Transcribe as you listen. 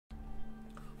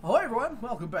Hello everyone,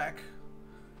 welcome back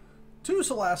to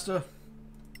Solasta.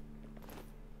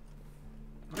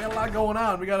 We got a lot going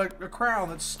on. We got a crown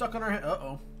that's stuck on our head.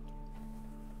 Uh-oh.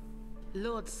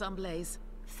 Lord Sunblaze,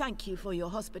 thank you for your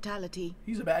hospitality.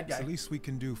 He's a bad guy. It's the least we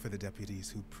can do for the deputies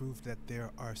who proved that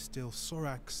there are still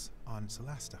Sorax on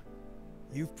Solasta.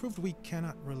 You've proved we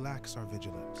cannot relax our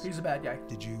vigilance. He's a bad guy.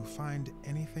 Did you find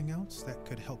anything else that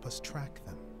could help us track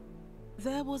them?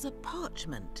 There was a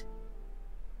parchment.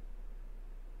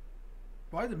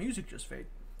 Why did the music just fade?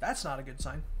 That's not a good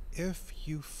sign. If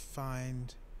you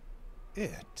find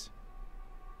it,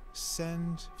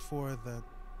 send for the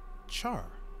char.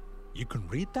 You can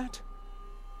read that?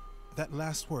 That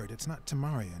last word, it's not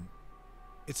Tamarian.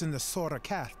 It's in the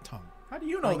Sorakath tongue. How do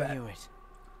you know that? I knew it.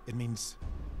 It means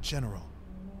general.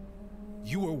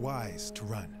 You were wise to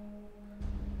run.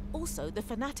 Also, the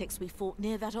fanatics we fought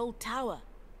near that old tower.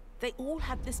 They all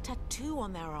had this tattoo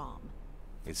on their arm.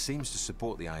 It seems to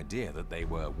support the idea that they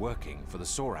were working for the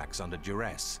Sorax under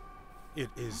duress. It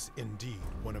is indeed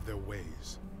one of their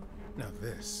ways. Now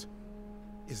this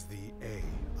is the A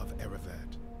of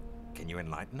Erevad. Can you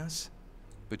enlighten us?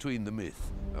 Between the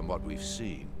myth and what we've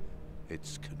seen,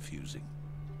 it's confusing.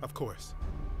 Of course,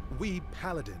 we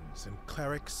paladins and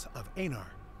clerics of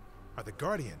Einar are the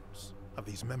guardians of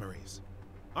these memories.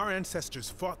 Our ancestors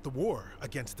fought the war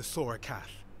against the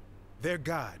Sorakath. Their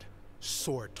god,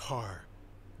 Sortar,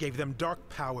 gave them dark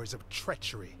powers of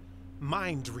treachery,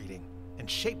 mind-reading, and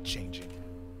shape-changing.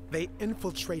 They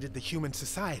infiltrated the human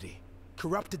society,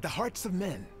 corrupted the hearts of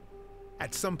men.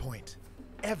 At some point,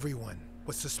 everyone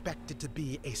was suspected to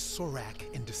be a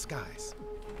Sorak in disguise.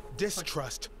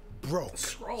 Distrust broke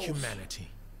humanity.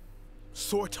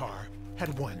 Sortar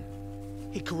had won.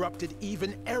 He corrupted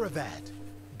even Erevad,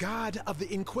 god of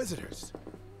the Inquisitors.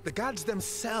 The gods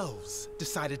themselves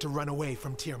decided to run away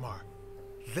from Tirmar.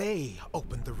 They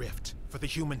opened the rift for the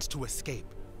humans to escape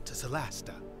to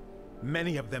Solasta.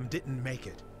 Many of them didn't make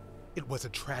it. It was a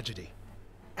tragedy.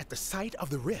 At the site of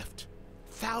the rift,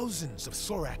 thousands of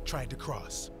Sorak tried to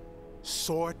cross.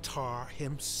 Sortar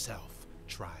himself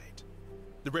tried.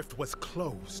 The rift was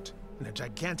closed in a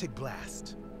gigantic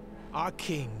blast. Our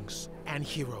kings and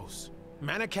heroes,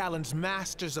 Manicalan's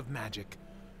masters of magic,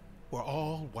 were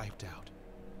all wiped out.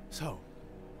 So,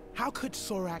 how could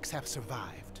Sorax have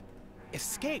survived,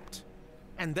 escaped,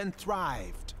 and then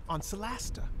thrived on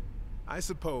Solasta? I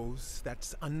suppose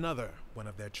that's another one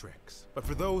of their tricks. But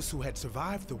for those who had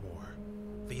survived the war,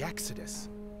 the Exodus,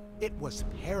 it was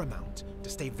paramount to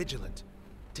stay vigilant,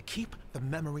 to keep the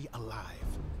memory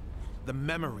alive. The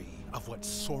memory of what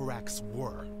Sorax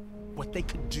were, what they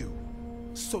could do,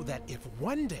 so that if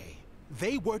one day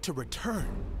they were to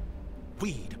return,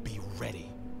 we'd be ready.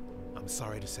 I'm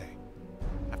sorry to say,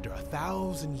 after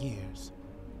 1,000 years,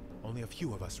 only a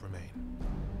few of us remain.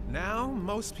 Now,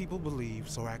 most people believe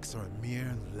Sorax are a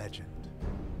mere legend.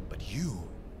 But you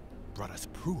brought us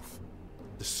proof.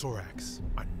 The Sorax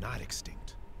are not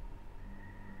extinct.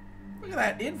 Look at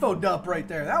that info dump right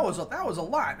there. That was a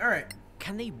lot. All right.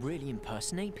 Can they really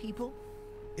impersonate people?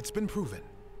 It's been proven,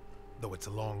 though it's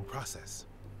a long process.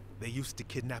 They used to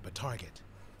kidnap a target,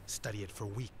 study it for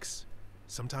weeks,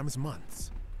 sometimes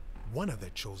months. One of their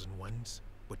chosen ones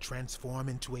would transform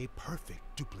into a perfect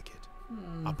duplicate.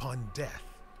 Upon death,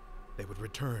 they would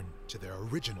return to their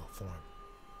original form.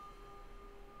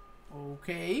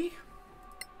 Okay.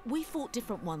 We fought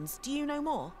different ones. Do you know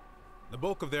more? The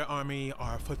bulk of their army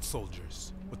are foot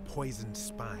soldiers with poisoned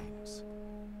spines.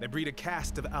 They breed a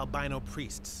caste of albino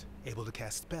priests able to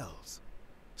cast spells.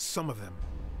 Some of them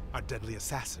are deadly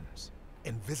assassins,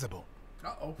 invisible,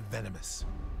 venomous.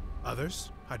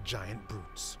 Others are giant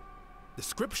brutes. The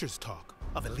scriptures talk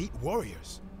of elite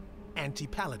warriors,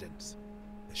 anti-paladins,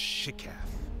 the Shikath.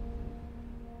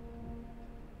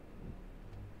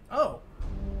 Oh.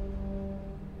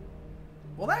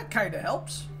 Well, that kind of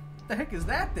helps. What the heck is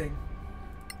that thing?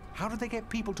 How do they get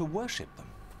people to worship them?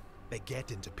 They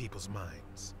get into people's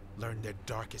minds, learn their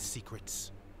darkest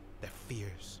secrets, their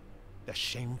fears, their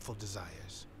shameful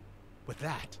desires. With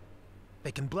that,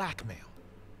 they can blackmail,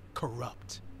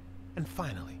 corrupt, and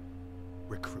finally,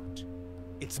 recruit.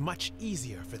 It's much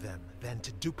easier for them than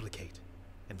to duplicate,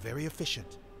 and very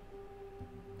efficient.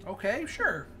 Okay,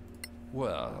 sure.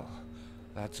 Well,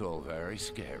 that's all very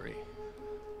scary.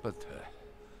 But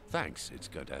thanks, it's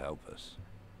going to help us.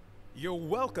 You're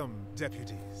welcome,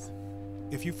 deputies.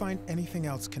 If you find anything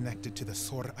else connected to the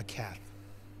Sorakath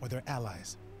or their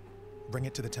allies, bring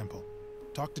it to the temple.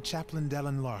 Talk to Chaplain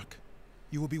Dallin Lark.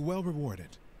 You will be well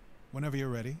rewarded. Whenever you're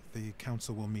ready, the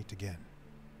council will meet again.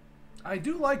 I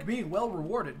do like being well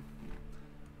rewarded.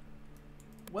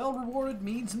 Well rewarded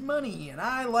means money, and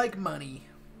I like money.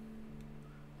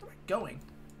 going?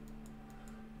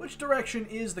 Which direction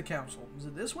is the council? Is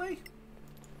it this way?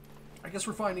 I guess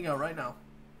we're finding out right now.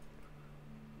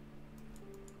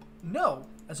 No.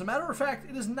 As a matter of fact,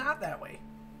 it is not that way.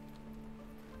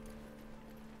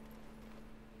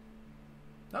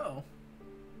 Uh-oh.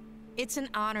 It's an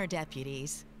honor,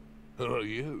 deputies. Who are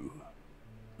you?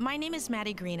 My name is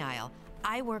Maddie Greenisle.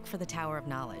 I work for the Tower of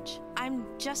Knowledge. I'm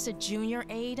just a junior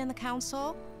aide in the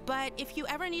council, but if you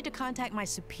ever need to contact my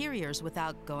superiors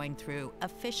without going through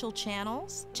official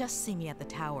channels, just see me at the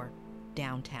tower,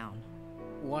 downtown.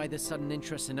 Why the sudden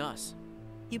interest in us?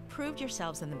 You proved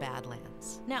yourselves in the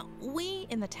Badlands. Now, we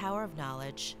in the Tower of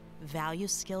Knowledge value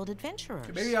skilled adventurers.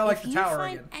 Maybe I like the tower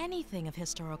If you again. find anything of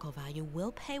historical value,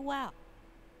 we'll pay well.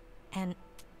 And,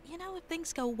 you know, if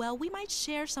things go well, we might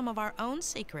share some of our own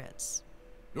secrets.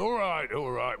 All right,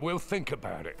 we'll think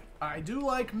about it. I do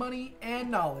like money and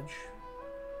knowledge.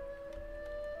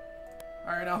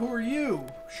 Alright, now who are you,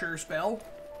 Sure Spell?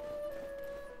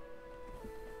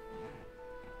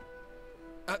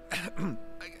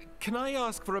 Can I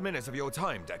ask for a minute of your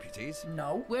time, deputies?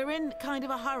 No. We're in kind of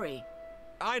a hurry.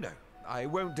 I know. I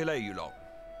won't delay you long.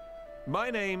 My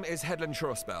name is Headland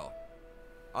Shorespell.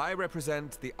 I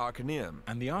represent the Arcaneum.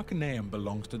 And the Arcaneum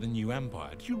belongs to the New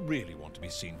Empire. Do you really want to be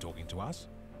seen talking to us?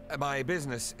 My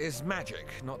business is magic,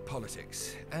 not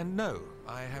politics. And no,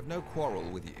 I have no quarrel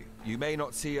with you. You may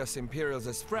not see us Imperials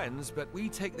as friends, but we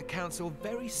take the Council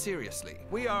very seriously.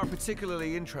 We are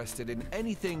particularly interested in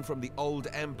anything from the Old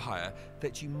Empire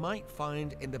that you might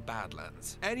find in the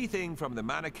Badlands. Anything from the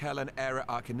Manicellan era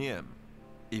Arcaneum.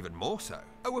 Even more so.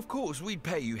 Oh, of course, we'd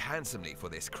pay you handsomely for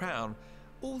this crown,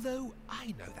 although I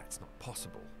know that's not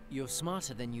possible. You're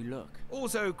smarter than you look.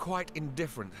 Also quite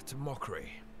indifferent to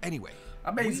mockery. Anyway,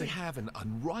 Amazing. we have an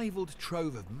unrivaled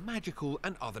trove of magical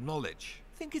and other knowledge.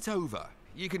 Think it over.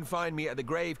 You can find me at the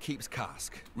Gravekeep's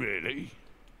Cask. Really?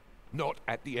 Not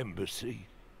at the embassy?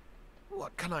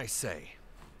 What can I say?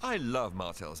 I love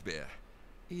Martel's beer,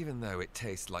 even though it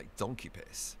tastes like donkey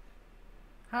piss.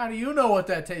 How do you know what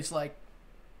that tastes like,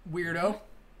 weirdo?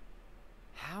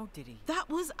 How did he? That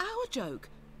was our joke.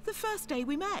 The first day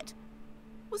we met.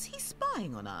 Was he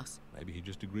spying on us? Maybe he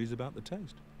just agrees about the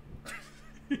taste.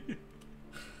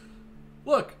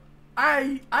 Look,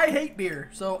 I hate beer,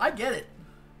 so I get it.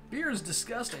 Beer is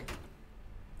disgusting.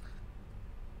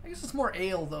 I guess it's more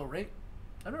ale, though, right?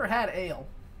 I've never had ale.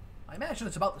 I imagine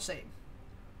it's about the same.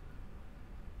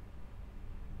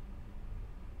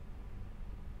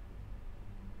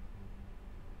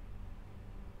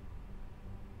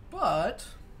 But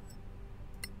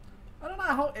I don't know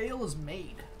how ale is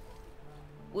made.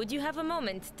 Would you have a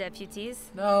moment, deputies?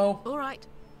 No. All right,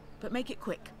 but make it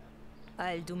quick.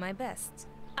 I'll do my best.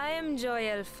 I am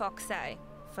Joyel Foxeye,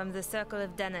 from the Circle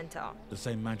of Denantar. The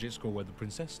same magic school where the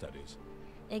princess studies.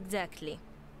 Exactly.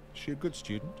 Is she a good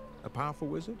student? A powerful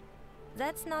wizard?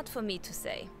 That's not for me to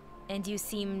say. And you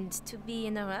seemed to be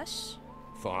in a rush?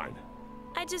 Fine.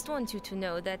 I just want you to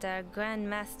know that our Grand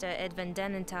Master Edvin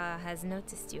Denantar has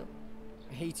noticed you.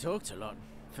 He talked a lot,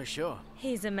 for sure.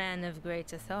 He's a man of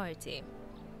great authority.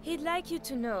 He'd like you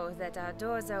to know that our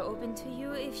doors are open to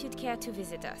you if you'd care to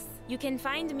visit us. You can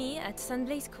find me at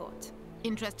Sunblaze Court.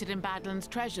 Interested in Badlands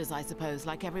treasures, I suppose,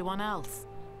 like everyone else.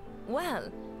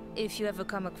 Well, if you ever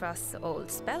come across old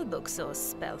spellbooks or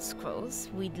spell scrolls,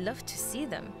 we'd love to see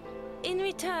them. In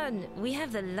return, we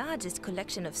have the largest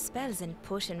collection of spells and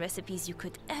potion recipes you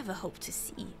could ever hope to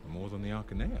see. More than the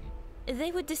Arcaneum.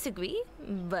 They would disagree,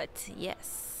 but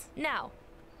yes. Now,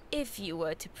 if you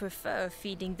were to prefer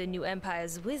feeding the New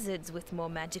Empire's wizards with more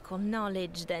magical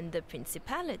knowledge than the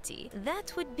Principality,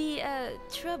 that would be a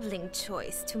troubling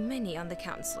choice to many on the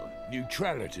Council.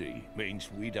 Neutrality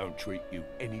means we don't treat you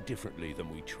any differently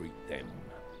than we treat them.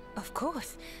 Of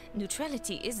course,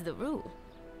 neutrality is the rule.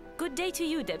 Good day to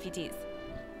you, deputies.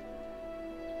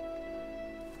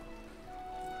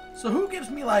 So who gives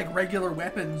me, like, regular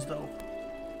weapons, though?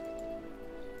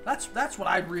 That's what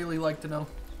I'd really like to know.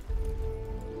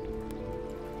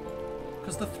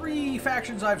 Because the 3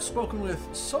 factions I've spoken with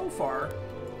so far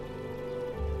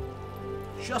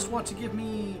just want to give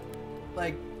me,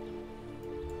 like,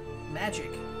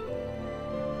 magic.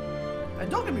 And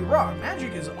don't get me wrong,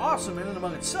 magic is awesome in and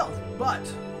among itself, but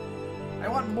I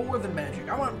want more than magic.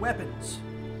 I want weapons.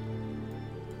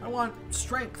 I want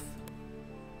strength.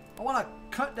 I want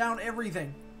to cut down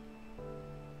everything.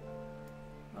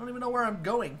 I don't even know where I'm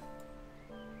going.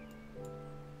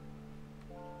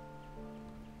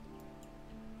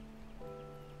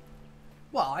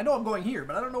 Well, I know I'm going here,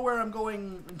 but I don't know where I'm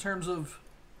going in terms of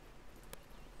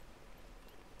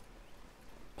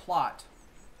plot.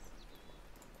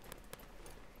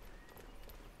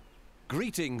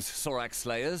 Greetings, Sorak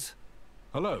Slayers.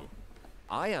 Hello.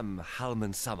 I am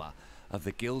Halman Summer of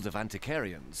the Guild of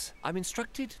Antiquarians. I'm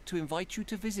instructed to invite you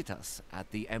to visit us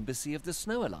at the Embassy of the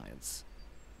Snow Alliance.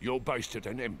 You're based at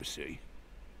an embassy?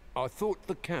 I thought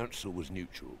the council was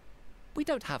neutral. We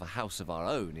don't have a house of our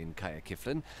own in Kaya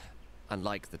Kiflin,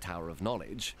 unlike the Tower of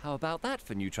Knowledge. How about that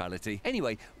for neutrality?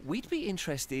 Anyway, we'd be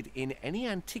interested in any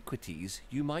antiquities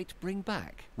you might bring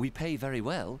back. We pay very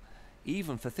well,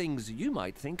 even for things you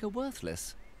might think are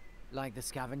worthless. Like the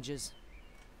scavengers?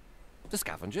 The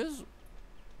scavengers?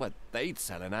 Well, they'd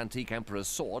sell an antique emperor's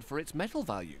sword for its metal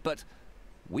value. But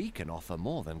we can offer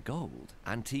more than gold.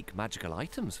 Antique magical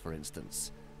items, for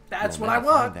instance. That's You'll what I never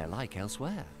want. find their like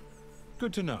elsewhere.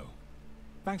 Good to know.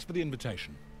 Thanks for the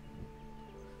invitation.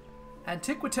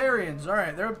 Antiquitarians. All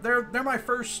right, they're my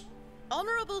first.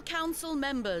 Honorable council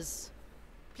members,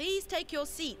 please take your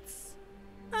seats.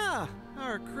 Ah,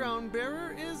 our crown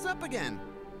bearer is up again.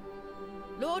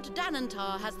 Lord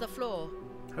Danantar has the floor.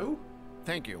 Who?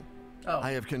 Thank you. Oh.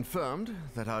 I have confirmed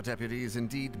that our deputy is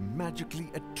indeed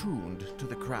magically attuned to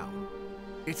the crown.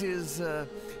 It is an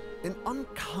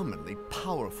uncommonly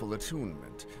powerful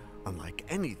attunement, unlike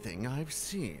anything I've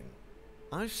seen.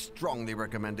 I strongly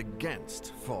recommend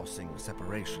against forcing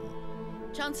separation.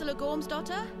 Chancellor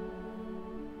Gormsdotter?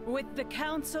 With the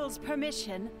council's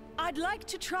permission, I'd like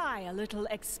to try a little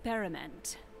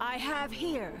experiment. I have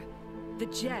here the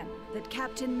gem that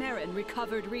Captain Merrin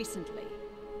recovered recently.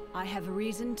 I have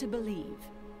reason to believe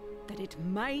that it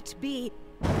might be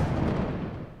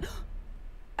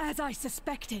as I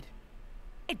suspected.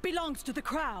 It belongs to the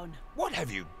crown. What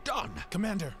have you done?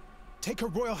 Commander, take Her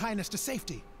Royal Highness to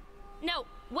safety. No,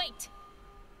 wait.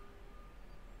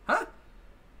 Huh?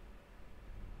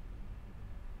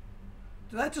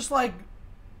 Did that just like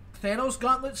Thanos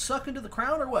gauntlet suck into the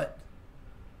crown or what?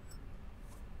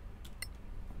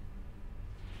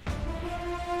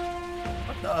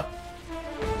 What the?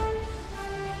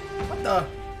 What the?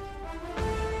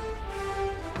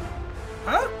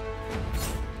 Huh?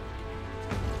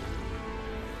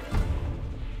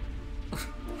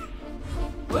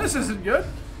 Well, this isn't good.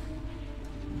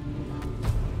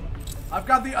 I've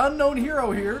got the unknown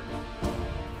hero here.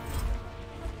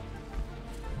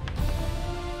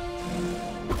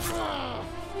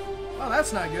 Oh,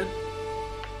 that's not good.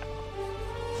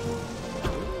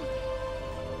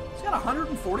 He's got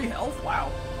 140 health?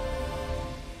 Wow.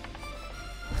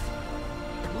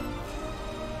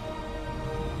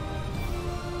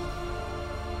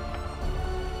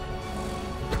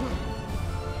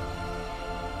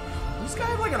 Does this guy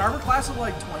have like an armor class of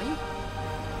like 20?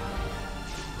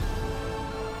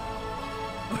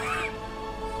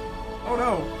 Oh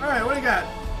no. Alright, what do you got?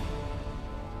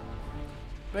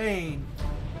 Bane.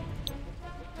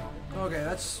 Okay,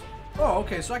 that's... Oh,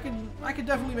 okay, so I can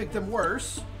definitely make them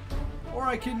worse. Or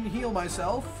I can heal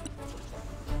myself.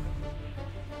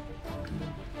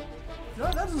 No,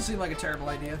 that doesn't seem like a terrible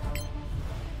idea.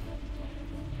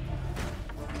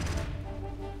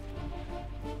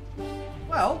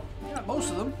 Well, got most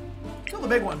of them. Kill the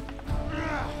big one.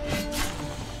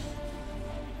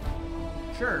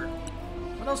 Sure.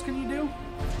 What else can you do?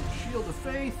 Shield of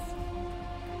Faith.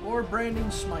 Or Branding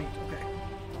Smite. Okay.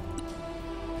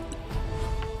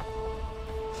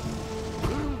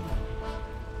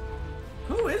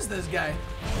 Who is this guy?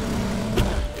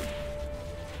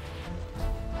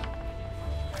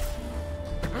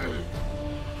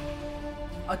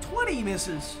 A 20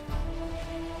 misses.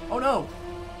 Oh no.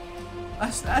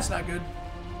 That's not good.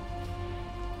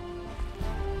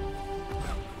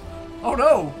 Oh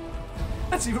no.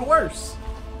 That's even worse.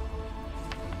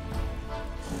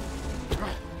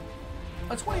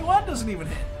 A 21 doesn't even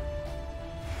hit.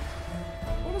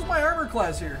 What was my armor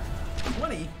class here?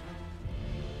 20.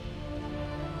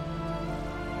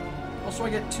 Also, I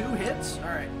get 2 hits?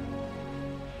 Alright.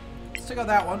 Let's take out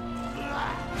that one.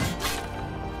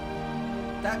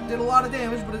 That did a lot of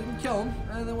damage, but it didn't kill him.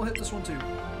 And then we'll hit this one too.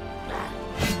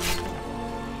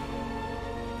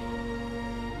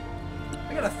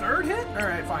 I got a 3rd hit?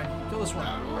 Alright, fine. Kill this one.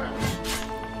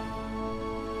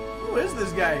 Who is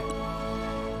this guy?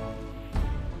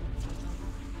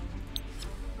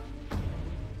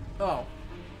 Oh.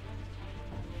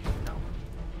 No.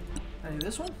 I do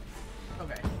this one?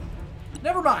 Okay.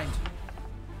 Never mind.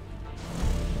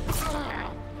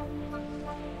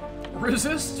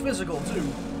 Resists physical, too.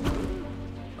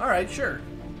 Alright, sure.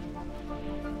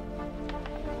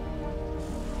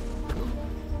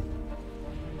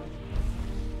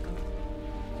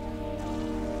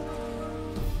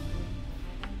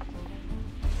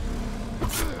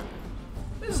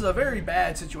 This is a very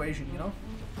bad situation, you know?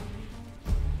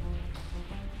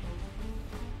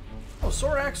 Oh,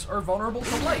 Sorax are vulnerable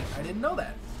to light. I didn't know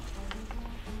that.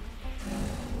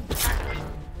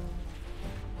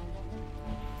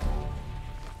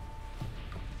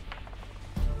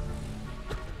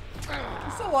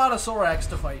 There's a lot of Sorax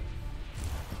to fight.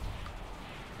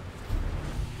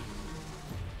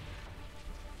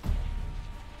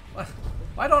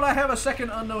 Why don't I have a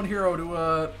second unknown hero to,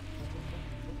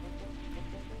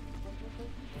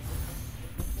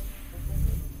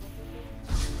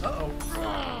 Uh-oh.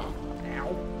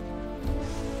 Ow.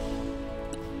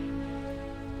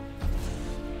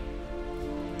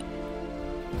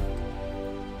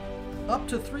 Up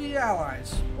to 3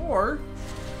 allies. Or...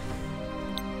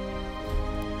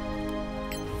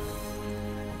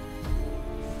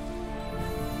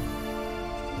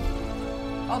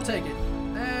 I'll take it.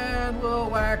 And we'll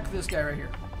whack this guy right here.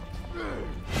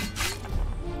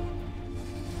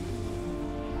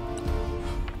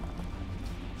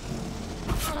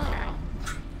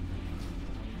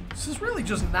 This is really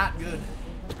just not good.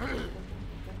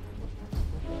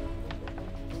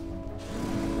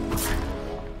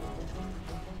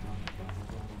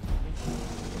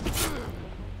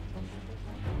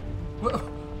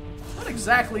 What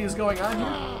exactly is going on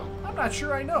here? I'm not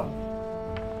sure I know.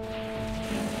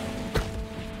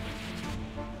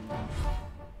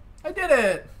 I did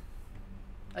it!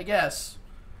 I guess.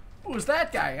 Who was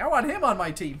that guy? I want him on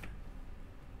my team.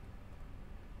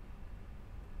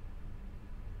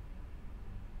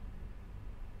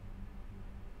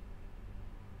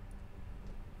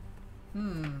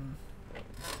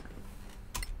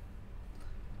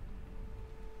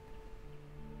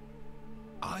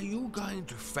 Are you going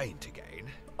to faint again?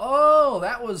 Oh,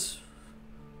 that was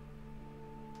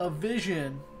a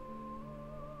vision.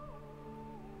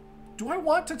 Do I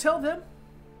want to tell them?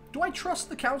 Do I trust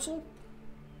the council?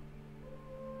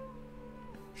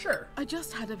 Sure. I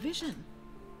just had a vision.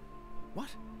 What?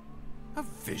 A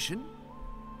vision?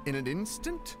 In an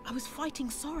instant? I was fighting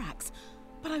Sorax,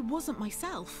 but I wasn't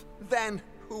myself. Then,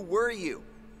 who were you?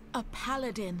 A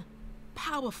paladin.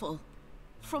 Powerful.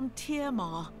 From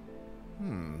Tiermar.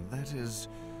 That is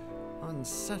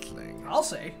unsettling. I'll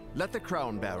say. Let the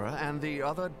crown bearer and the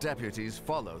other deputies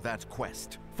follow that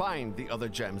quest. Find the other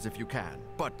gems if you can,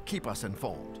 but keep us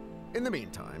informed. In the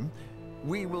meantime,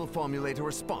 we will formulate a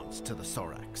response to the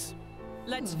Sorax.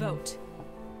 Let's vote.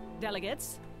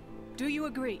 Delegates, do you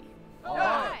agree?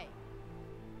 Aye.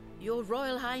 Your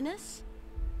Royal Highness?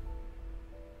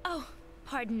 Oh,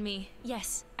 pardon me.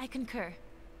 Yes, I concur.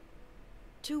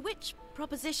 To which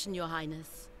proposition, Your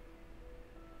Highness?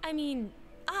 I mean,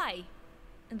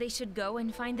 they should go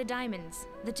and find the diamonds,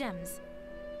 the gems.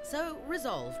 So,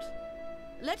 resolved.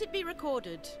 Let it be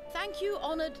recorded. Thank you,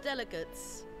 honored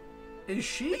delegates. Is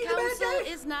she the the bad council guy?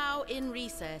 is now in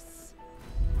recess.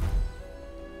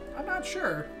 I'm not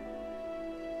sure.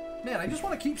 Man, I just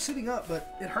want to keep sitting up,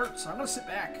 but it hurts. I'm gonna sit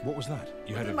back. What was that?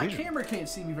 You had a My vision. camera can't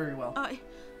see me very well. I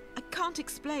can't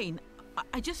explain.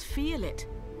 I just feel it.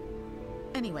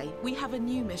 Anyway, we have a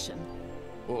new mission.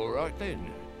 All right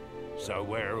then. So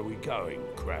where are we going,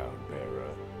 Crown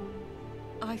Bearer?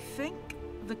 I think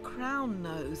the crown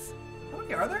knows. How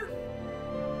many are there?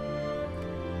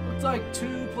 Looks like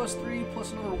 2 plus 3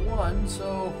 plus another 1,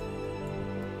 so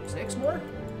 6 more?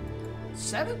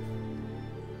 7?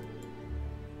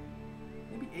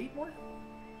 Maybe 8 more?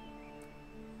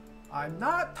 I'm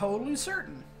not totally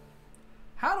certain.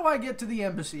 How do I get to the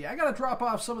embassy? I gotta drop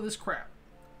off some of this crap.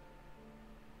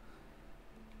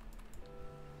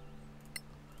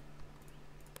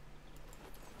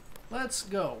 Let's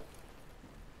go.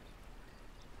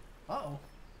 Uh-oh.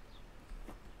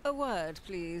 A word,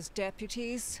 please,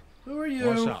 deputies. Who are you?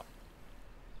 What's up?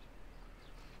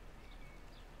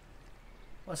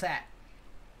 What's that?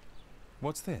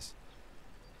 What's this?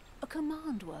 A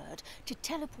command word to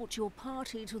teleport your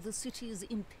party to the city's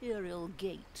Imperial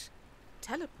Gate.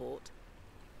 Teleport?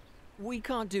 We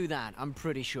can't do that, I'm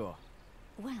pretty sure.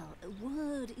 Well,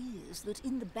 word is that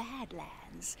in the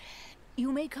Badlands,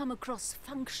 you may come across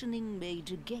functioning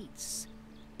major gates.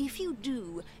 If you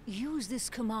do, use this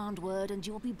command word and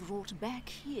you'll be brought back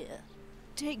here.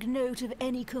 Take note of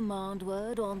any command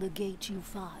word on the gate you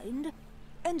find,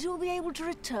 and you'll be able to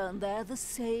return there the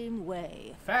same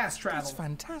way. Fast travel. That's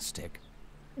fantastic.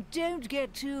 Don't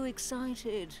get too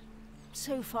excited.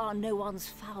 So far, no one's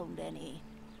found any.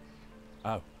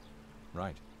 Oh,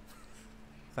 right.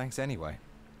 Thanks anyway.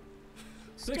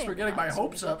 Thanks for getting my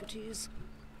hopes up. Deputies.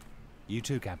 You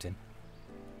too, Captain.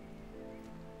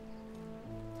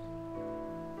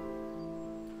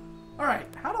 Alright,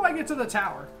 how do I get to the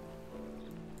tower?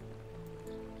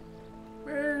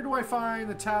 Where do I find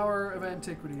the Tower of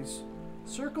Antiquities?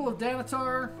 Circle of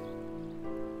Danatar?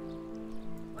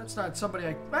 That's not somebody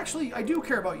I... Actually, I do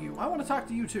care about you. I want to talk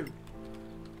to you, too.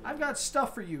 I've got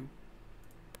stuff for you.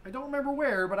 I don't remember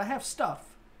where, but I have stuff.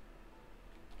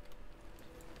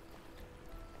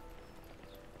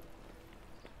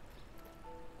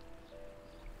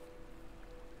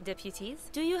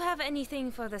 Deputies, do you have anything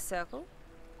for the circle?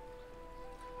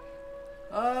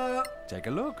 Take a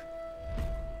look.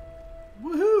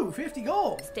 Woohoo! 50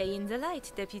 gold! Stay in the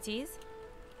light, deputies.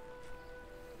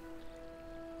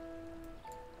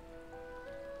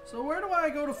 So where do I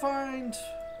go to find...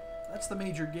 That's the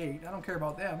major gate. I don't care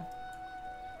about them.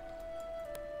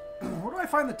 Where do I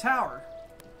find the tower?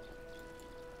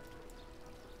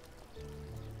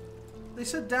 They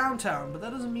said downtown, but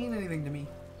that doesn't mean anything to me.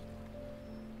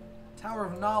 Tower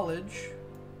of Knowledge.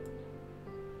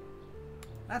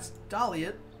 That's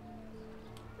Daliot.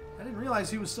 I didn't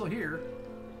realize he was still here.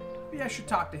 Maybe I should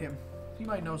talk to him. He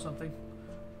might know something.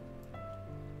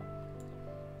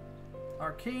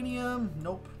 Arcanium.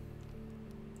 Nope.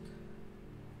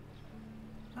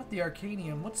 Not the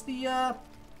Arcanium. What's the,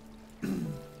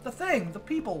 the thing? The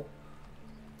people.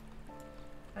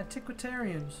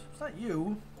 Antiquitarians. It's not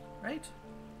you, right?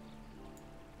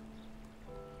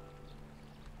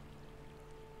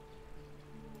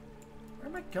 Where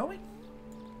am I going?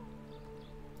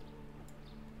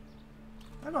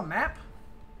 I have a map?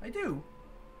 I do.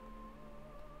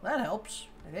 That helps,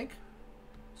 I think.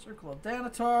 Circle of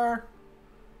Danatar.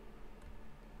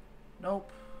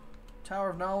 Nope. Tower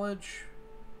of Knowledge.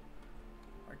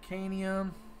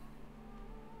 Arcanium.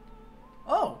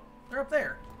 Oh! They're up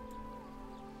there.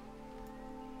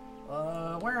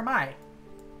 Where am I?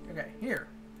 Okay, here.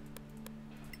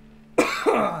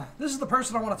 This is the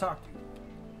person I want to talk to.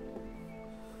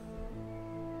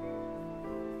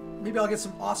 Maybe I'll get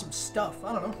some awesome stuff.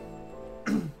 I don't know.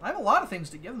 I have a lot of things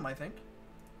to give them, I think.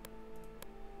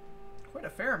 Quite a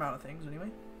fair amount of things,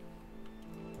 anyway.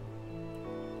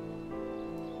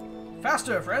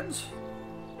 Faster, friends!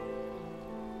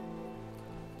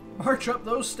 March up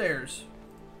those stairs.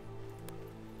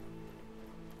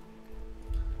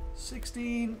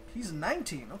 16. He's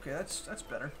 19. Okay, that's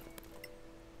better.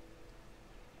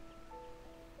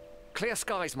 Clear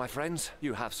skies, my friends.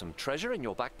 You have some treasure in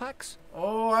your backpacks?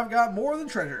 Oh, I've got more than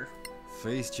treasure.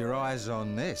 Feast your eyes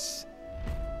on this.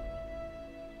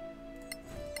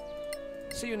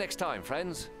 See you next time,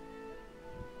 friends.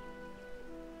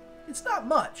 It's not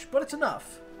much, but it's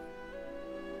enough.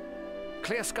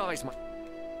 Clear skies, my...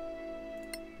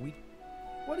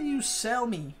 What do you sell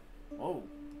me? Whoa.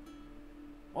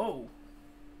 Whoa.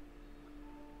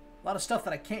 A lot of stuff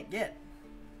that I can't get.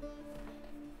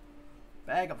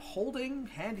 Bag of holding,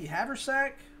 handy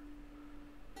haversack.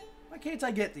 Why can't I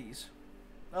get these?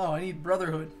 Oh, I need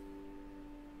Brotherhood.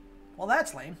 Well,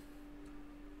 that's lame.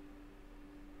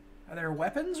 Are there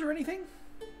weapons or anything?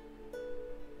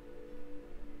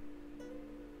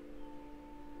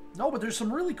 No, but there's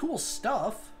some really cool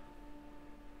stuff.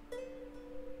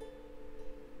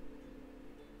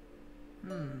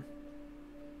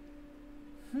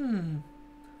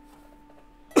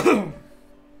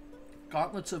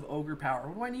 Gauntlets of Ogre Power.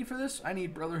 What do I need for this? I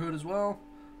need Brotherhood as well.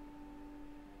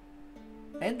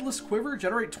 Endless Quiver.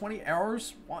 Generate 20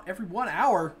 hours every 1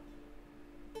 hour.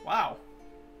 Wow.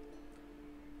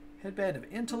 Headband of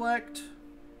Intellect.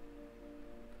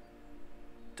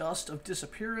 Dust of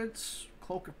Disappearance.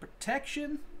 Cloak of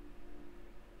Protection.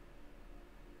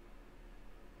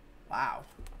 Wow.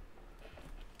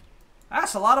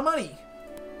 That's a lot of money.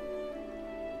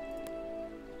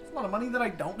 It's a lot of money that I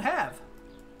don't have.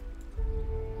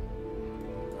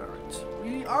 Alright.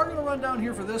 We are going to run down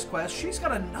here for this quest. She's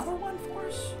got another one for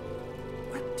us?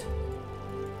 What?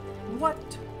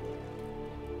 What?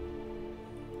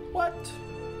 What?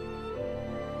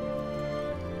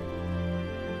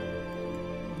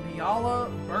 Niala,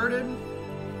 Burden,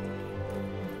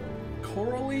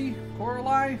 Coralie?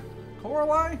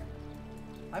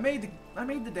 I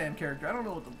made the damn character. I don't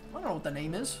know what the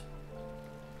name is.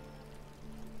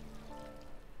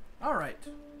 All right.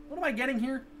 What am I getting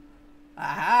here?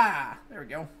 Aha! There we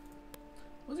go.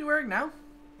 What's he wearing now?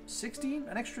 16?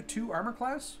 An extra 2 armor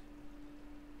class?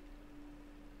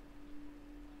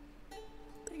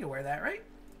 You can wear that, right?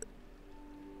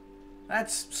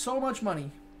 That's so much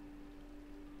money.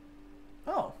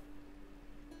 Oh.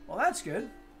 Well, that's good.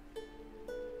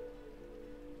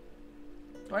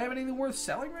 Do I have anything worth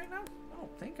selling right now? I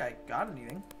don't think I got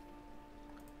anything.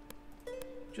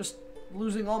 Just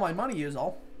losing all my money is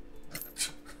all.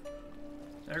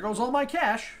 There goes all my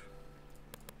cash.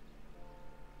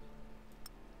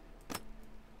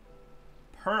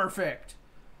 Perfect.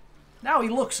 Now he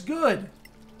looks good.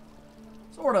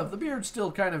 Sort of. The beard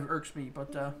still kind of irks me,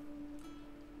 but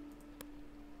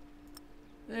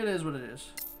It is what it is.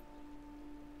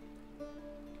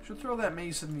 Should throw that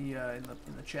mace in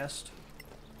the chest.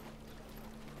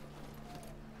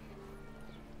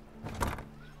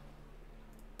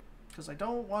 Because I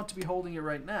don't want to be holding it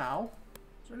right now.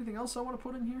 Is there anything else I want to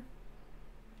put in here?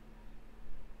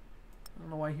 I don't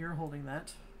know why you're holding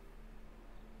that.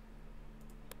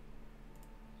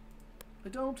 I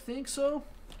don't think so.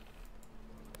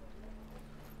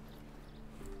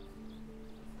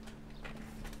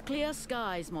 Clear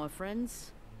skies, my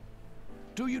friends.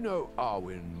 Do you know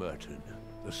Arwin Merton,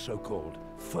 the so-called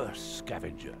first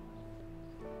scavenger?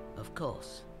 Of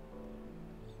course.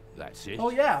 That's it? Oh,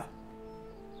 yeah.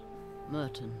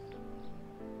 Merton.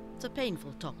 It's a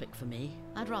painful topic for me.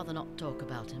 I'd rather not talk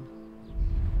about him.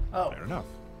 Oh. Fair enough.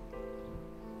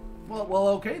 Well,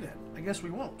 okay then. I guess we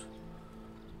won't.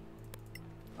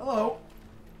 Hello.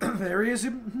 There he is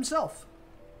himself.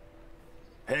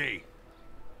 Hey.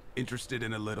 Interested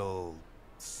in a little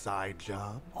side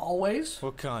job? Always.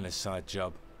 What kind of side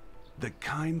job? The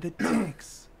kind that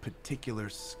takes particular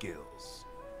skills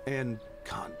and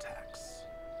contacts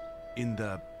in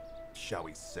the, shall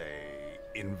we say,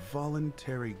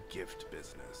 involuntary gift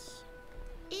business.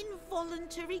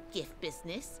 Involuntary gift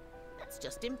business? That's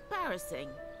just embarrassing.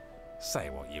 Say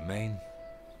what you mean.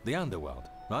 The underworld,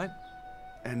 right?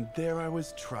 And there I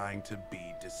was trying to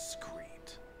be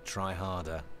discreet. Try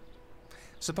harder.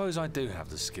 Suppose I do have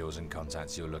the skills and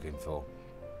contacts you're looking for.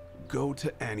 Go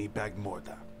to Annie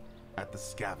Bagmorda at the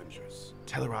Scavengers.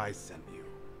 Tell her I sent you.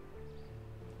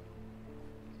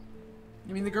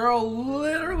 You mean the girl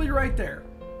literally right there?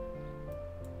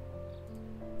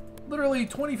 Literally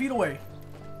 20 feet away.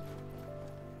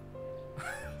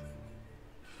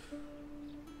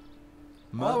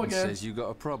 Martin says you got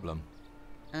a problem.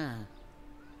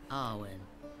 Arwin.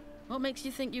 What makes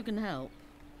you think you can help?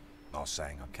 Not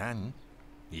saying I can,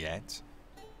 yet.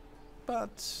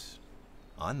 But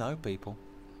I know people.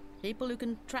 People who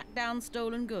can track down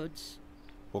stolen goods.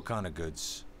 What kind of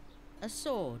goods? A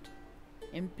sword.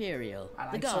 Imperial. I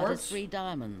like the guard has swords. 3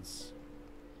 diamonds.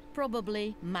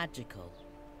 Probably magical.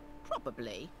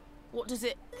 Probably? What does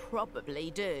it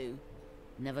probably do?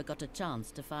 Never got a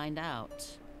chance to find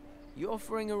out. You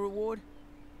offering a reward?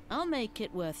 I'll make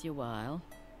it worth your while.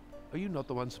 Are you not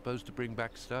the one supposed to bring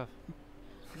back stuff?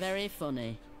 Very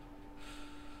funny.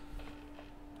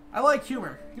 I like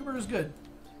humor. Humor is good.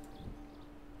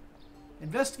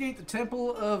 Investigate the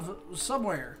Temple of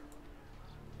somewhere.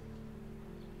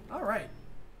 Alright.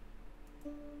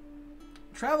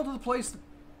 Travel to the place the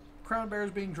crown bearer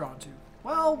is being drawn to.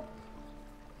 Well,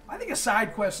 I think a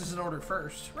side quest is in order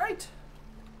first, right?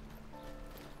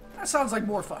 That sounds like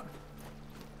more fun.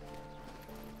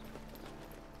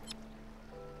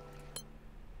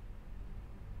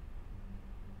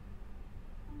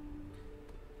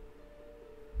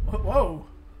 Whoa.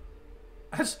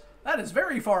 That is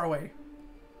very far away.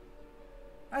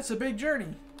 That's a big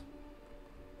journey.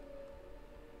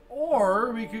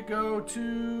 Or we could go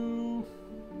to...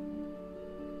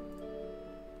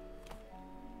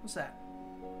 What's that?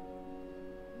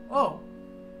 Oh.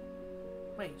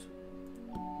 Wait.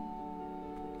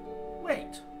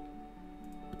 Wait.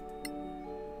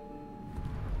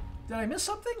 Did I miss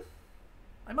something?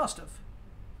 I must have.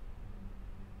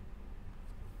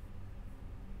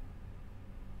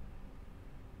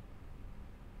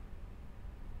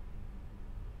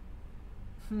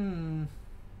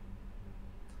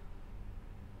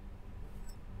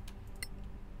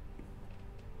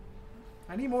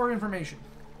 I need more information.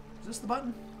 Is this the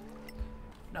button?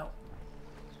 No.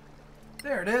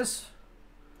 There it is.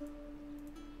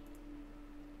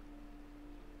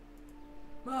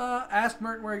 Ask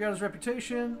Merton where he got his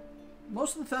reputation.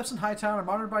 Most of the thefts in Hightown are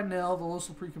monitored by Nell, the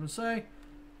local precum say.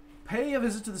 Pay a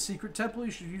visit to the secret temple.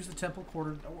 You should use the temple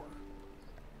quarter door.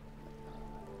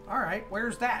 Alright,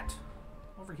 where's that?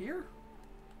 Over here?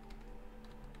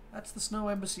 That's the Snow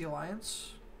Embassy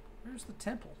Alliance. Where's the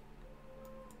temple?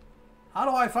 How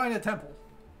do I find a temple?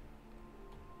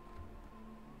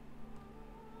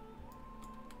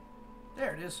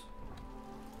 There it is.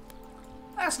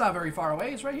 That's not very far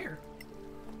away. It's right here.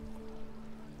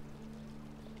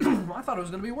 I thought it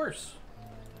was going to be worse.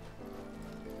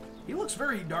 He looks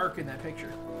very dark in that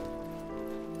picture.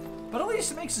 But at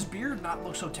least it makes his beard not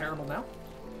look so terrible now.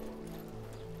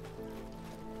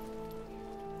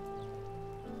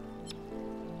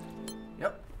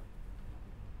 Yep.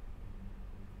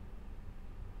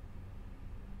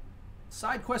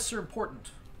 Side quests are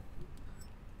important.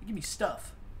 They give me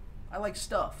stuff. I like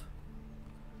stuff.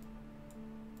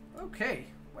 Okay,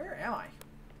 where am I?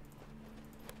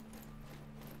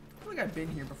 I feel like I've been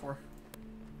here before.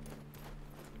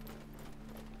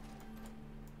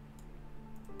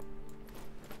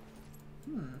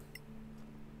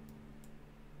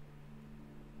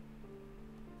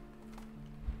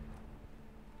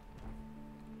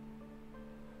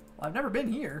 Well, I've never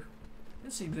been here.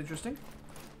 This seems interesting.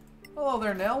 Hello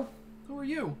there, Nell. Who are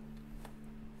you?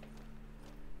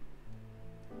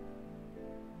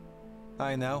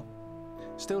 Hey, Nell.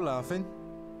 Still laughing?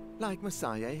 Like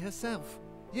Messiah herself.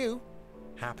 You?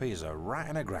 Happy as a rat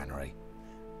in a granary.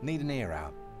 Need an ear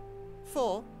out.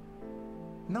 4?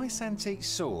 Nice antique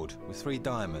sword with 3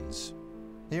 diamonds.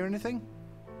 Hear anything?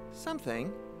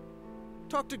 Something.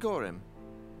 Talk to Gorim.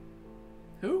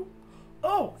 Who?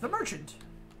 Oh, the merchant.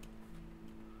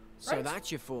 So Right.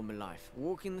 that's your former life,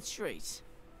 walking the streets?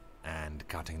 And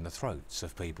cutting the throats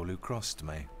of people who crossed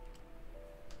me.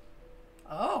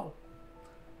 Oh.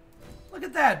 Look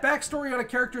at that. Backstory on a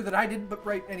character that I didn't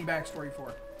write any backstory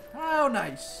for. How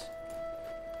nice.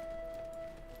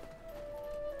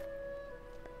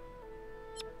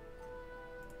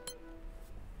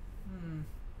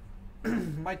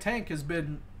 My tank has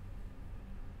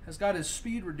got his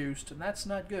speed reduced, and that's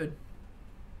not good.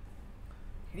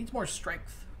 He needs more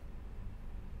strength.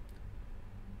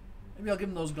 Maybe I'll give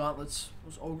him those gauntlets.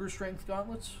 Those ogre strength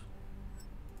gauntlets.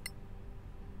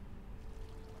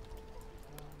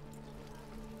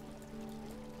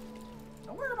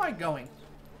 Now where am I going?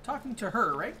 Talking to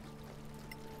her, right?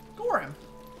 Gorim.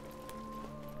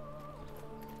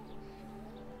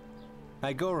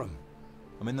 Hey, Gorim.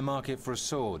 I'm in the market for a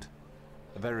sword.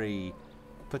 A very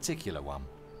particular one.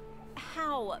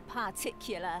 How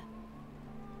particular?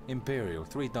 Imperial,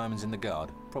 3 diamonds in the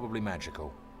guard. Probably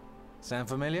magical. Sound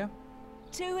familiar?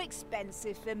 Too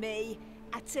expensive for me.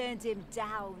 I turned him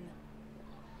down.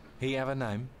 He have a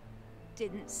name?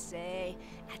 Didn't say.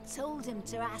 I told him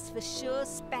to ask for sure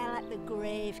spell at the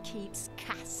Gravekeep's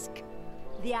cask.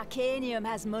 The Arcanium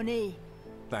has money.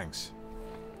 Thanks.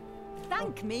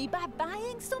 Thank me by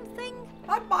buying something?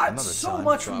 I bought Another so time,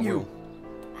 much so from I you. will.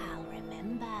 I'll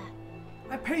remember.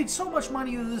 I paid so much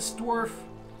money to this dwarf.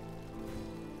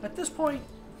 At this point,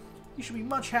 you should be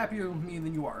much happier with me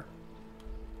than you are.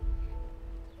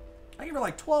 I gave her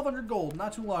like 1,200 gold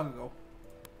not too long ago.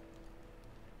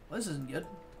 Well, this isn't good.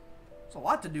 There's a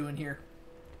lot to do in here.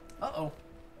 Uh-oh.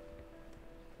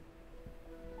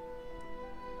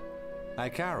 Hey,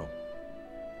 Carol.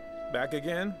 Back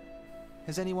again?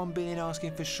 Has anyone been in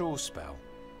asking for Shore Spell?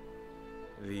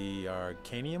 The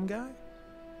Arcanium guy?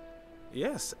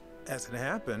 Yes, as it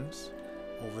happens.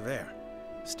 Over there.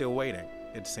 Still waiting,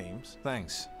 it seems.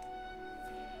 Thanks.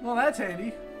 Well, that's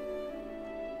handy.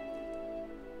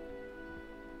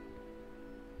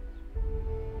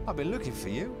 I've been looking for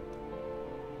you.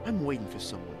 I'm waiting for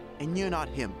someone, and you're not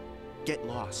him. Get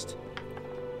lost.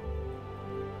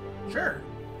 Sure.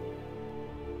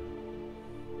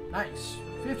 Nice.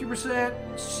 50%,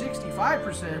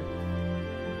 65%.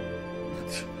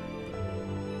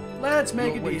 Let's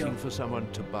make You're a deal. waiting for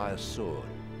someone to buy a sword.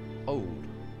 Old.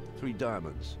 3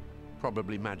 diamonds.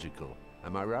 Probably magical.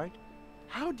 Am I right?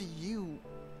 How do you...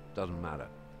 Doesn't matter.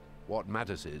 What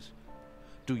matters is,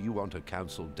 do you want a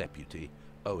council deputy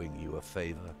owing you a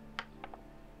favor?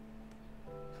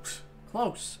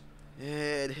 Close.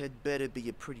 It had better be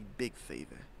a pretty big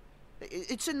favor.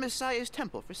 It's in Messiah's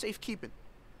temple for safekeeping.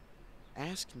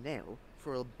 Ask Nell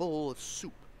for a bowl of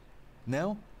soup.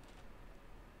 Nell?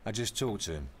 I just talked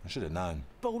to him. I should have known.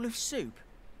 Bowl of soup?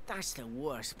 That's the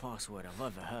worst password I've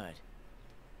ever heard.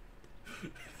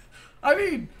 I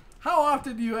mean, how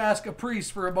often do you ask a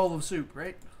priest for a bowl of soup,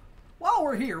 right? While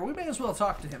we're here, we may as well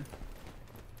talk to him.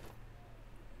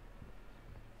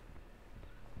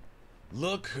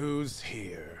 Look who's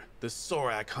here. The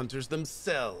Sorak hunters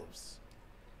themselves.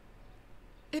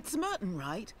 It's Merton,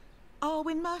 right?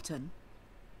 Arwen Merton?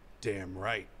 Damn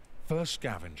right. First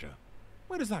scavenger.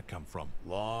 Where does that come from?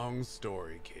 Long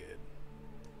story, kid.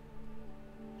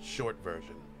 Short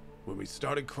version. When we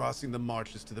started crossing the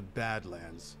marches to the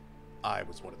Badlands, I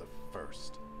was one of the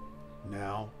first.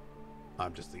 Now,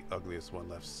 I'm just the ugliest one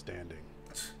left standing.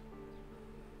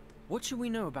 What should we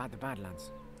know about the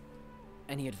Badlands?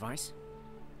 Any advice?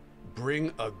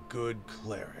 Bring a good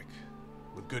cleric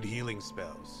with good healing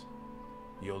spells.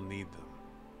 You'll need them.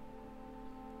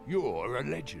 You're a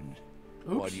legend.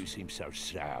 Oops. Why do you seem so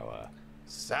sour?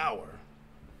 Sour?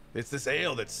 It's this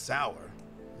ale that's sour.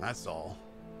 That's all.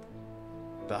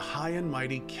 The High and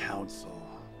Mighty Council,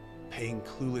 paying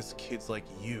clueless kids like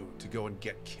you to go and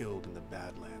get killed in the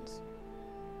Badlands.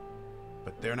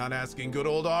 But they're not asking good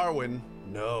old Arwen.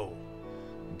 No.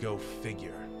 Go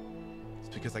figure. It's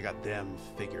because I got them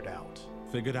figured out.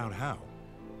 Figured out how?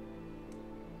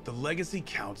 The Legacy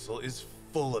Council is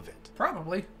full of it.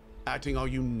 Probably. Acting all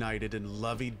united and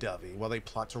lovey-dovey while they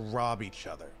plot to rob each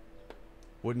other.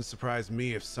 Wouldn't surprise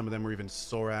me if some of them were even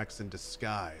Soraks in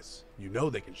disguise. You know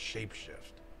they can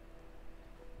shapeshift.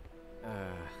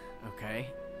 Okay.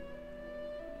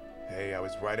 Hey, I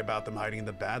was right about them hiding in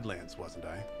the Badlands, wasn't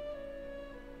I?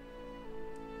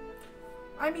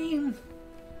 I mean,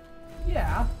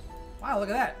 yeah. Wow, look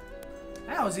at that.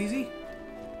 That was easy.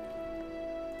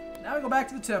 Now we go back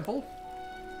to the temple,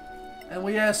 and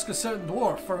we ask a certain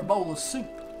dwarf for a bowl of soup.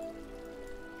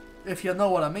 If you know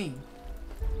what I mean.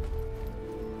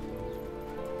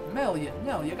 Mel, you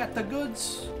got the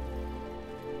goods?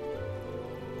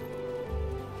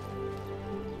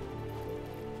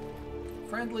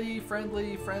 Friendly,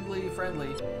 friendly, friendly, friendly.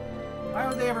 Why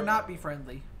would they ever not be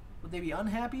friendly? Would they be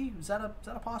unhappy? Is that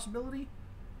a possibility?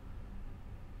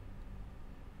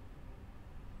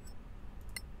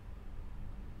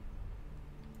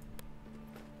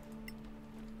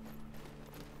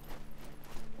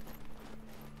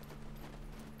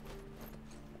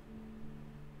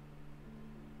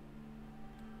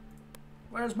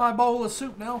 Where's my bowl of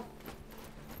soup, Mel?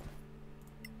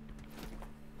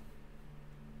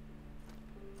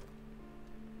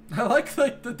 I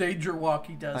like the danger walk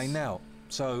he does. Hey, now,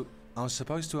 so I was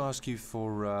supposed to ask you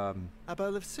for, A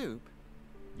bowl of soup?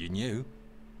 You knew?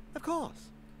 Of course.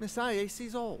 Messiah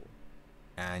sees all.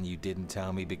 And you didn't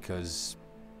tell me because...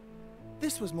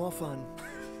 This was more fun.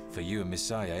 For you and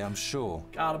Messiah, I'm sure.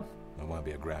 Got him. I won't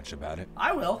be a grouch about it.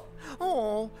 I will.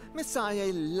 Oh,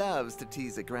 Messiah loves to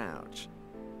tease a grouch.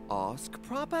 Ask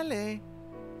properly.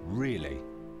 Really?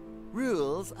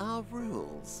 Rules are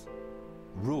rules.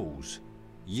 Rules?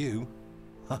 You?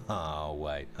 Oh,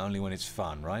 wait. Only when it's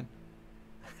fun, right?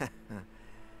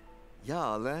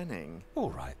 You're learning. All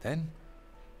right, then.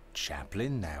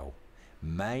 Chaplain now.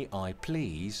 May I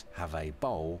please have a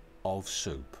bowl of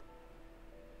soup?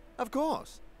 Of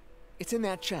course. It's in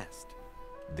that chest.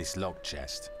 This locked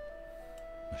chest.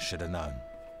 I should have known.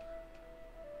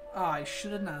 I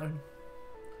should have known.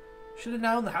 Should have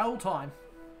known the whole time.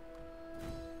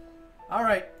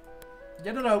 Alright.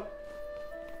 Get it out.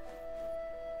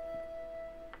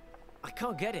 I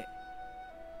can't get it.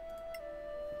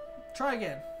 Try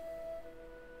again.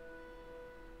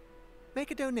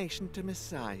 Make a donation to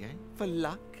Messiah for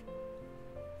luck.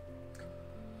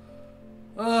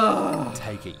 Ugh.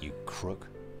 Take it, you crook.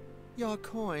 Your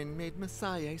coin made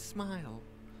Messiah smile.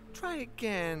 Try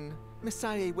again.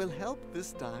 Messiah will help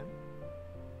this time.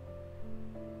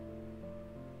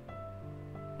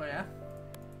 Oh, yeah?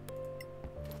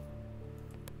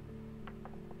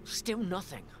 Still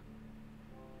nothing.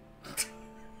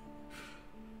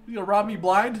 You gonna rob me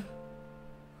blind?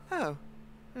 Oh,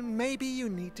 maybe you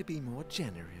need to be more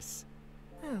generous.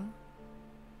 Oh,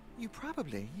 you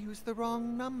probably used the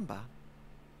wrong number.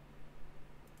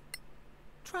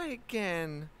 Try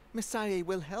again. Messiah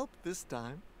will help this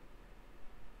time.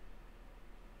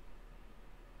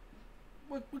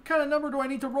 What kind of number do I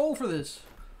need to roll for this?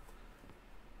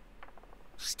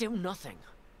 Still nothing.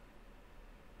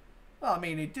 Well, I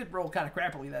mean, it did roll kind of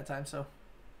crappily that time, so...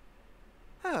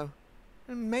 Oh,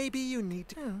 maybe you need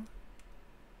to... Oh.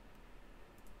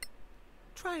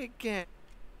 Try again.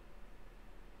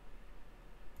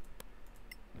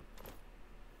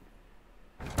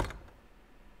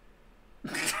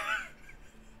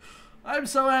 I'm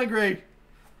so angry.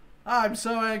 I'm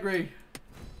so angry.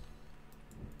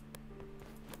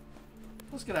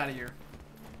 Let's get out of here.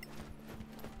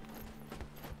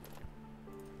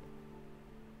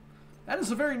 That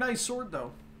is a very nice sword,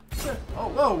 though. Oh,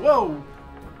 whoa, whoa!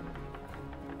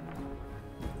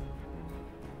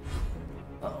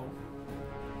 Uh-oh.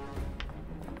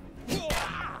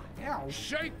 Ow.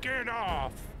 Shake it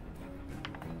off!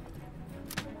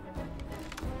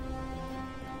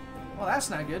 Well, that's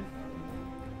not good.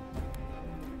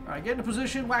 Alright, get into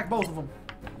position, whack both of them.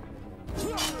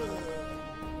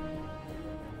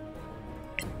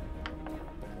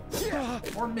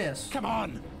 Or miss. Come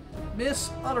on!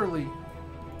 Miss utterly.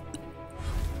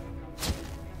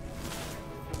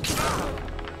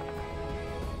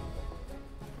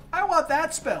 I want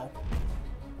that spell.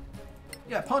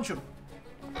 Yeah, punch him.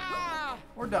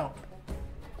 Or don't.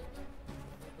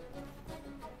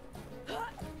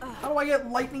 How do I get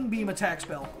lightning beam attack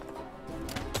spell?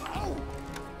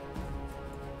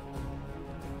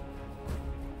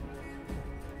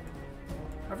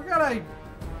 I forgot I... Hey,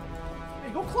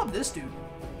 go club this dude.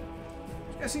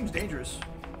 This guy seems dangerous.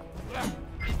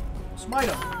 Smite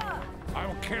him.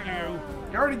 I'll kill you.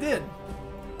 You already did.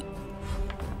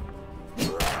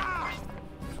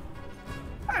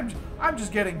 I'm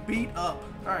just getting beat up.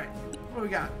 Alright, what do we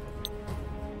got?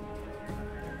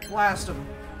 Blast him.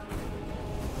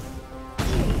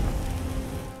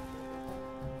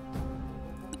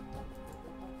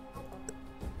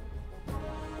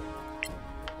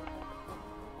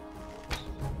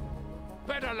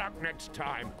 Better luck next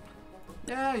time.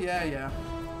 Yeah.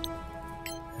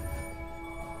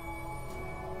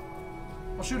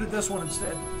 I'll shoot at this one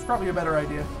instead. It's probably a better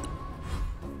idea.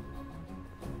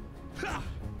 How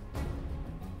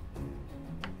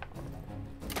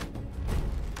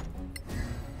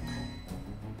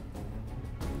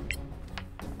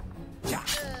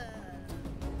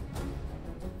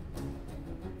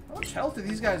much health do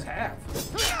these guys have?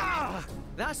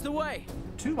 That's the way.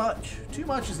 Too much. Too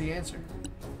much is the answer.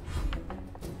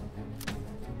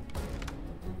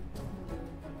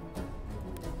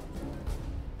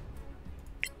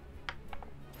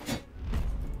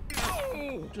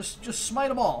 Just smite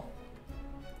them all.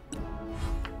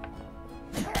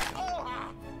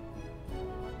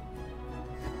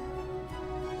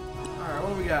 Alright, what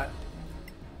do we got?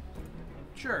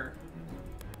 Sure.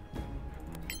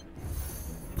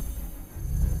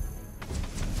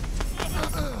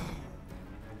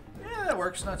 Yeah, that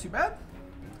works. Not too bad.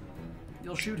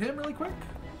 You'll shoot him really quick.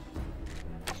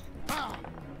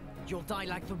 You'll die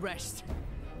like the rest.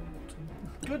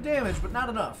 Good damage, but not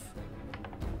enough.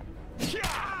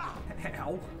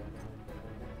 Ow.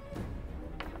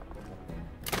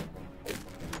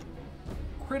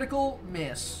 Critical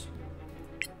miss.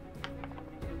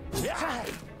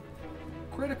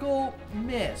 Critical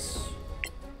miss.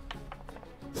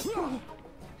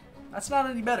 That's not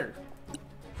any better.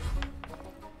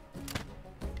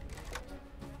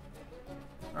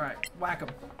 Alright, whack him.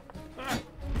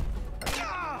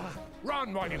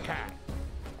 Run while you can.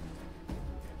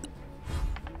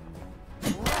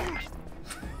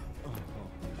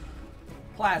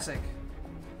 Classic.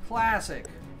 Classic.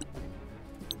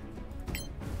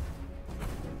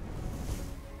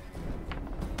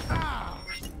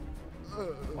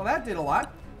 Well, that did a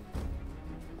lot.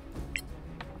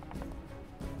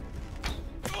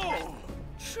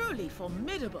 Truly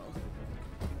formidable.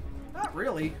 Not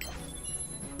really.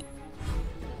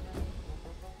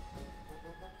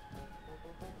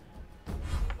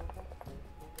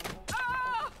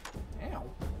 Ow.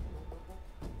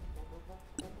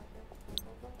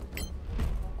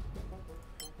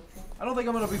 I don't think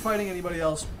I'm going to be fighting anybody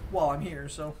else while I'm here,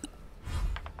 so...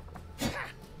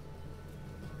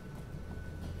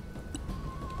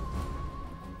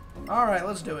 Alright,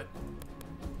 let's do it.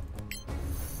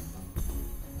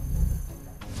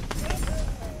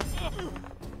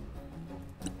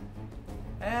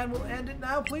 And we'll end it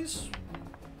now, please.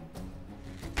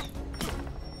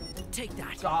 Take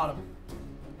that. Got him.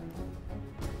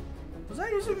 Was I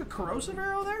using a corrosive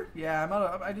arrow there?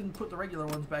 Yeah, I didn't put the regular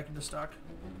ones back into stock.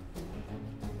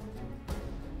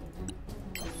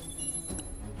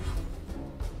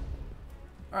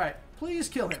 Alright, please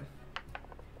kill him.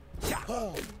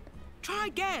 Oh. Try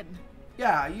again.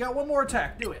 Yeah, you got one more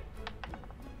attack. Do it.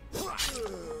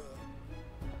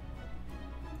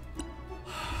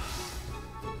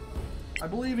 I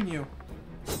believe in you.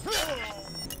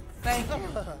 Thank you.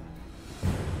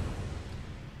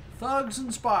 Thugs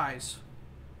and spies.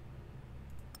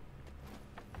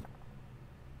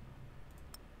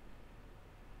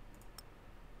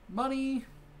 Money,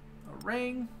 a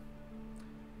ring,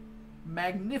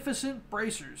 magnificent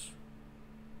bracers,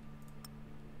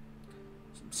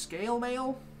 some scale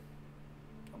mail,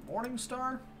 a morning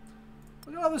star.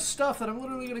 Look at all this stuff that I'm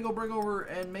literally going to go bring over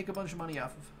and make a bunch of money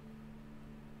off of.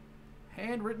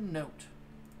 Handwritten note.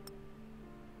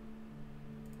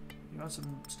 You want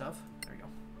some stuff? There you go.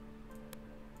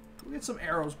 We'll get some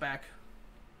arrows back.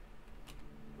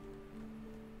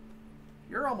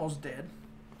 You're almost dead.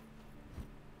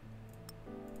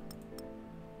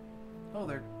 Oh,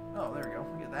 there we go.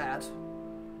 We get that.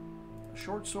 A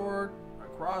short sword, a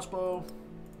crossbow.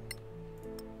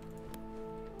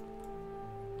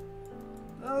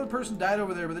 The other person died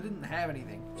over there, but they didn't have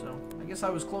anything. So, I guess I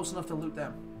was close enough to loot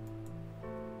them.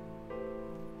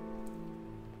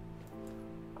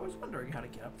 I was wondering how to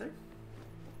get up there.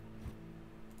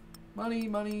 Money,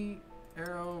 money,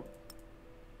 arrow.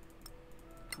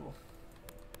 Cool.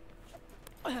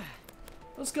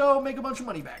 Let's go make a bunch of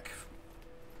money back.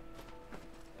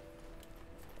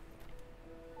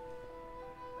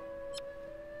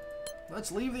 Let's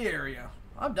leave the area.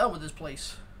 I'm done with this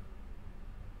place.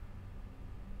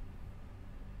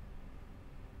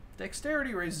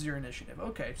 Dexterity raises your initiative.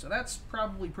 Okay, so that's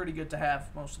probably pretty good to have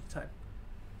most of the time.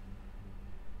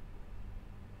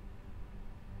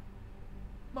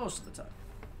 Most of the time.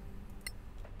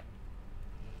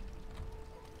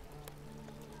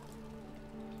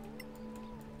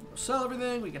 We'll sell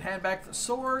everything, we can hand back the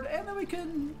sword, and then we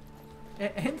can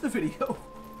end the video.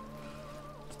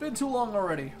 It's been too long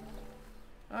already.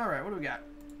 Alright, what do we got?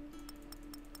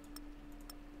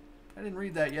 I didn't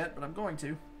read that yet, but I'm going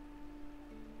to.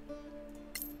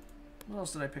 What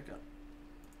else did I pick up?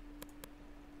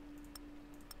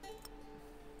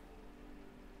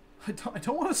 I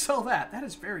don't want to sell that. That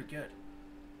is very good.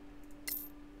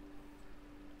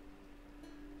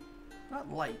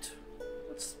 Not light.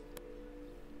 Let's...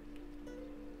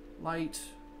 Light.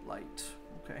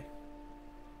 Okay.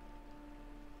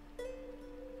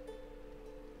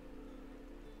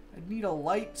 I'd need a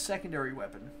light secondary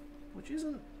weapon, which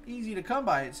isn't easy to come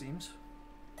by, it seems.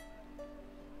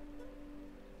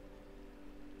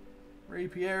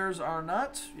 Rapiers are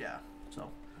not. Yeah,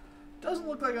 so... Doesn't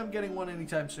look like I'm getting one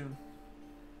anytime soon.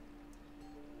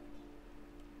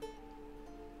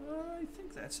 I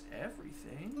think that's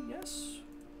everything, yes?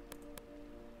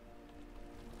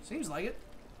 Seems like it.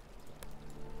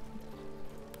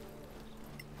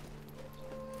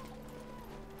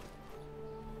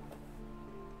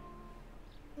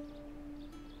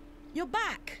 You're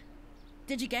back.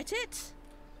 Did you get it?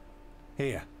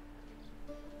 Here.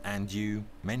 And you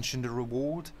mentioned a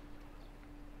reward?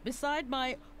 Beside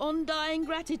my undying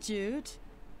gratitude?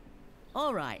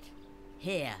 All right.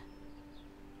 Here.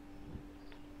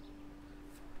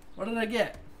 What did I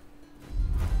get?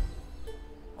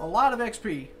 A lot of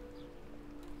XP.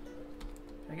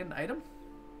 Can I get an item?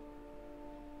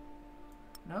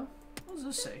 No? What does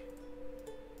this say?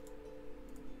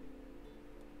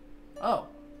 Oh.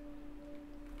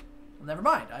 Well, never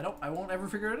mind. I won't ever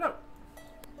figure it out.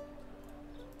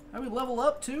 How we level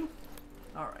up too?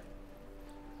 Alright.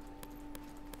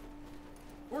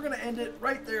 We're gonna end it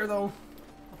right there though.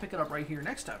 I'll pick it up right here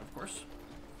next time, of course.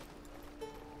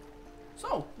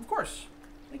 So, of course,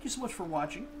 thank you so much for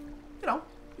watching. You know,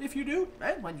 if you do,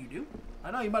 and when you do.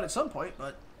 I know you might at some point,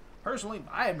 but personally,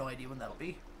 I have no idea when that'll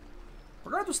be.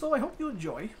 Regardless though, I hope you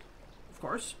enjoy, of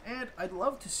course, and I'd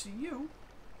love to see you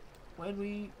when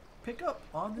we pick up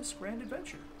on this grand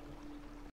adventure.